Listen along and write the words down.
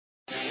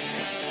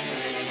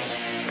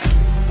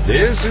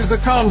This is the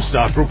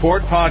Comstock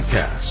Report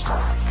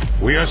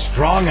podcast. We are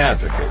strong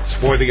advocates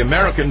for the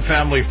American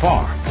family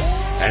farm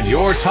and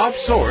your top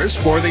source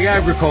for the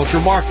agriculture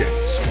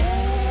markets.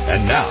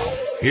 And now,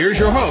 here's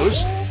your host,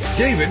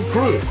 David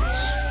Cruz.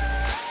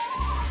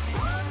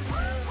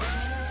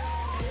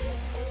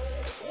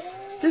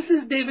 This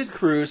is David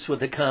Cruz with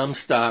the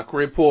Comstock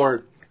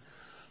Report.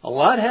 A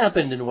lot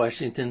happened in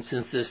Washington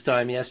since this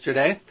time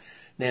yesterday.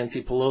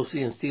 Nancy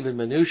Pelosi and Steven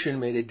Mnuchin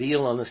made a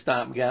deal on the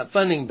stopgap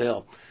funding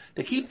bill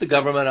to keep the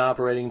government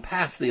operating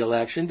past the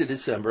election to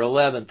December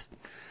 11th.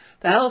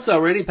 The House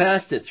already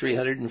passed it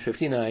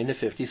 359 to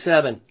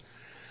 57.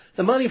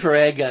 The money for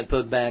ag got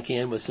put back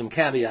in with some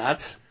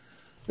caveats.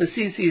 The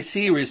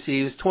CCC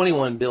receives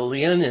 $21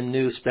 billion in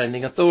new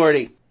spending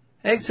authority.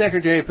 Ag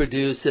Secretary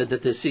Perdue said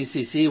that the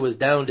CCC was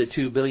down to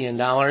 $2 billion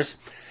and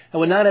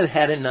would not have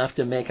had enough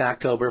to make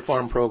October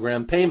farm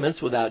program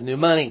payments without new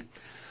money.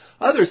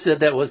 Others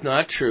said that was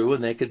not true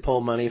and they could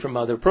pull money from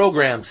other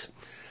programs.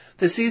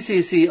 The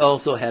CCC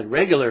also had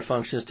regular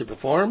functions to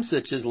perform,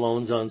 such as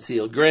loans on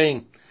sealed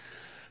grain.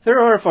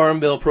 There are Farm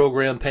Bill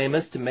program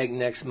payments to make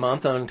next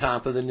month on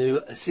top of the new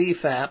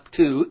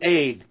CFAP2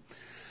 aid.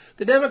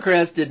 The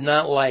Democrats did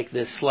not like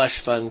this slush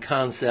fund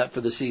concept for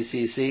the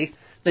CCC.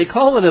 They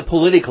call it a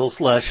political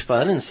slush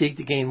fund and seek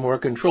to gain more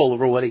control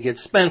over what it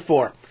gets spent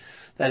for.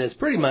 That is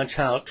pretty much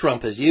how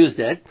Trump has used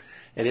it.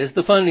 It is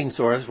the funding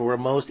source where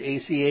most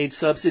ACH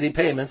subsidy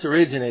payments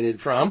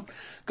originated from.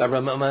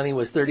 Government money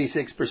was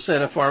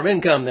 36% of farm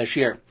income this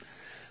year.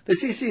 The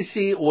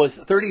CCC was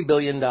 $30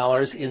 billion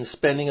in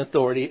spending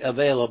authority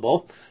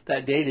available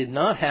that they did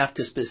not have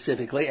to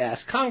specifically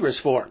ask Congress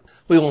for.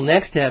 We will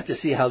next have to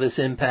see how this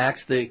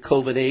impacts the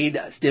COVID aid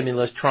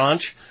stimulus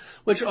tranche,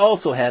 which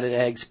also had an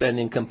ag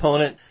spending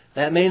component.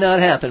 That may not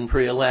happen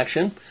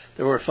pre-election.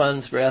 There were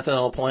funds for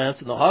ethanol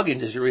plants and the hog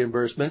industry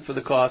reimbursement for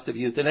the cost of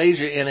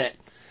euthanasia in it.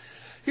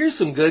 Here's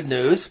some good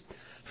news.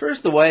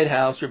 First, the White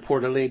House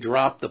reportedly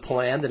dropped the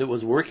plan that it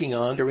was working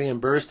on to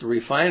reimburse the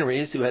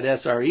refineries who had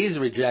SREs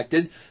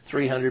rejected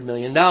 $300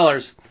 million.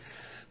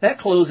 That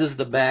closes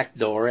the back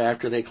door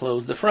after they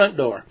close the front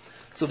door.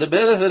 So the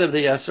benefit of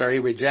the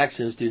SRE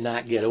rejections do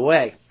not get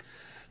away.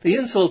 The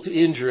insult to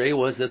injury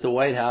was that the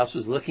White House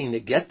was looking to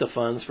get the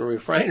funds for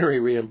refinery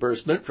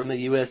reimbursement from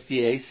the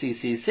USDA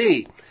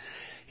CCC.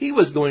 He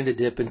was going to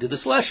dip into the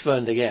slush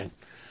fund again.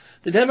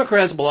 The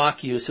Democrats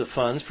block use of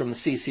funds from the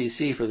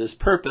CCC for this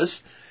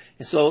purpose,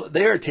 and so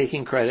they are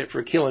taking credit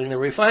for killing the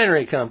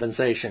refinery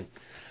compensation.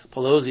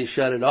 Pelosi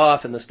shut it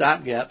off in the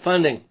stopgap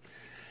funding.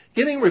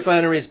 Giving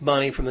refineries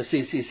money from the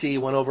CCC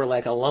went over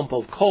like a lump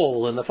of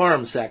coal in the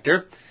farm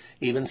sector.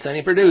 Even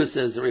Sonny Perdue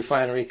says the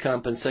refinery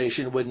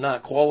compensation would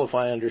not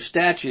qualify under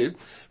statute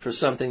for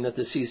something that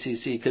the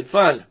CCC could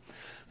fund.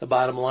 The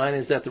bottom line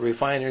is that the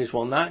refineries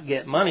will not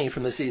get money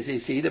from the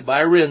CCC to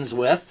buy RINs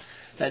with.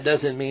 That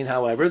doesn't mean,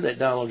 however, that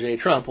Donald J.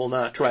 Trump will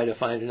not try to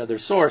find another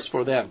source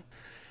for them.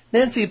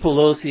 Nancy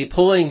Pelosi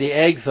pulling the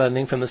ag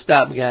funding from the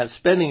stopgap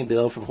spending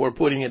bill before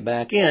putting it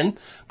back in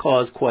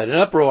caused quite an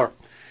uproar.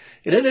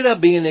 It ended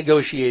up being a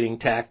negotiating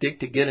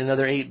tactic to get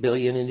another $8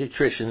 billion in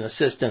nutrition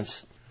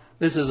assistance.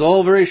 This is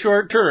all very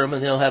short term,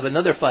 and they'll have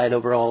another fight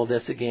over all of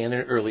this again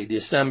in early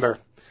December.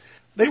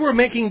 They were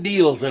making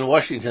deals in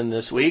Washington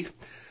this week.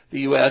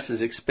 The U.S.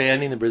 is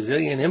expanding the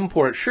Brazilian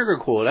import sugar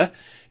quota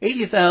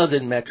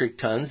 80,000 metric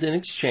tons in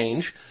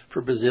exchange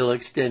for Brazil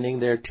extending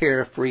their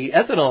tariff-free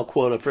ethanol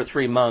quota for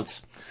 3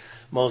 months.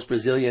 Most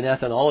Brazilian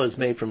ethanol is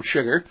made from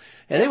sugar,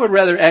 and they would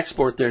rather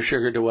export their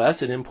sugar to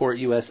us and import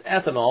U.S.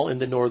 ethanol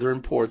into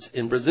northern ports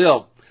in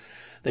Brazil.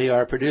 They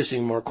are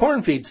producing more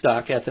corn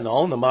feedstock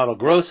ethanol in the Mato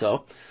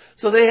Grosso,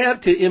 so they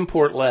have to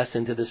import less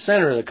into the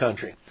center of the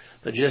country.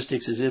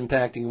 Logistics is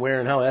impacting where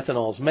and how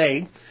ethanol is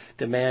made.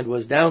 Demand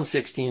was down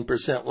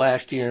 16%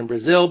 last year in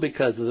Brazil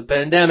because of the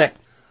pandemic.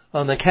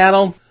 On the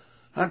cattle,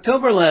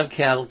 October live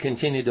cattle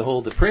continued to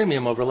hold the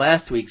premium over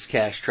last week's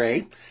cash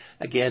trade.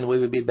 Again, we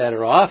would be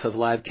better off if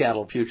live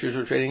cattle futures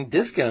were trading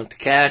discount to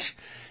cash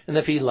and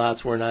the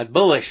feedlots were not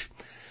bullish.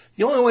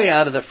 The only way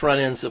out of the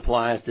front-end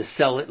supply is to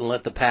sell it and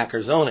let the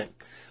packers own it.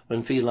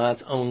 When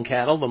feedlots own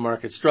cattle, the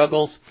market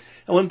struggles,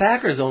 and when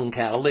packers own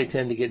cattle, they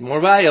tend to get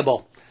more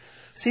valuable.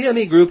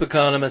 CME Group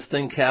economists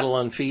think cattle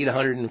on feed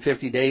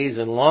 150 days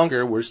and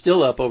longer were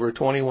still up over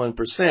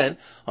 21%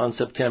 on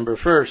September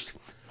 1st.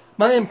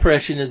 My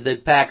impression is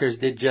that packers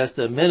did just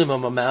the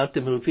minimum amount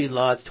to move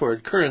feedlots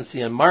toward currency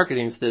and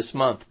marketings this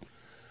month.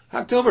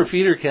 October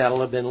feeder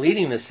cattle have been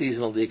leading the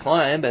seasonal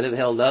decline, but have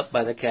held up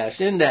by the cash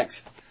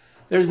index.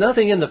 There's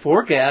nothing in the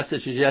forecast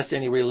that suggests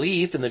any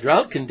relief in the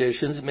drought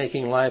conditions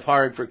making life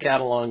hard for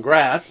cattle on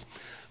grass.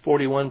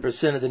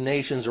 41% of the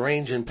nation's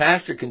range and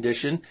pasture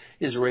condition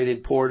is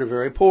rated poor to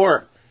very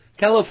poor.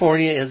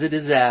 California is a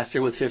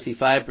disaster with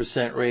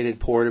 55% rated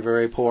poor to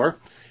very poor.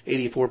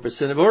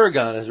 84% of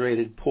Oregon is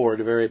rated poor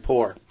to very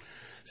poor.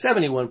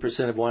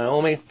 71% of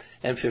Wyoming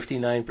and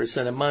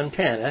 59% of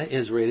Montana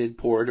is rated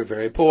poor to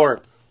very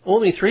poor.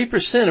 Only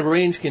 3% of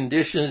range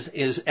conditions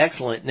is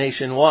excellent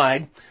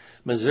nationwide.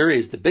 Missouri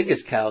is the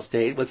biggest cow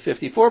state with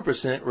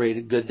 54%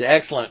 rated good to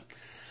excellent.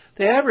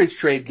 The average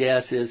trade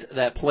guess is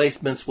that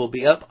placements will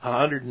be up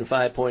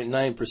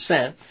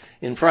 105.9%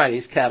 in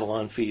Friday's cattle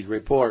on feed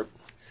report.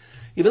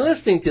 You've been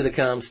listening to the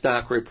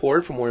Comstock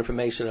Report. For more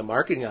information on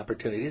marketing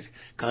opportunities,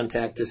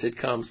 contact us at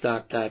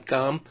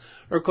Comstock.com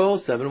or call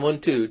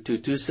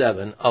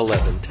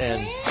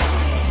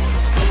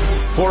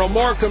 712-227-1110. For a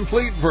more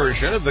complete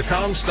version of the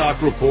Comstock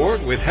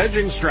Report with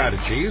hedging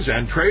strategies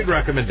and trade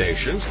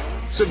recommendations,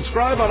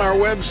 subscribe on our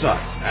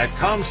website at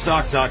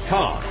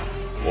Comstock.com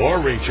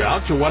or reach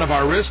out to one of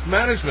our risk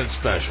management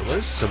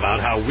specialists about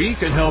how we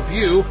can help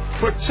you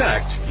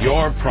protect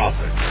your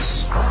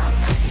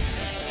profits.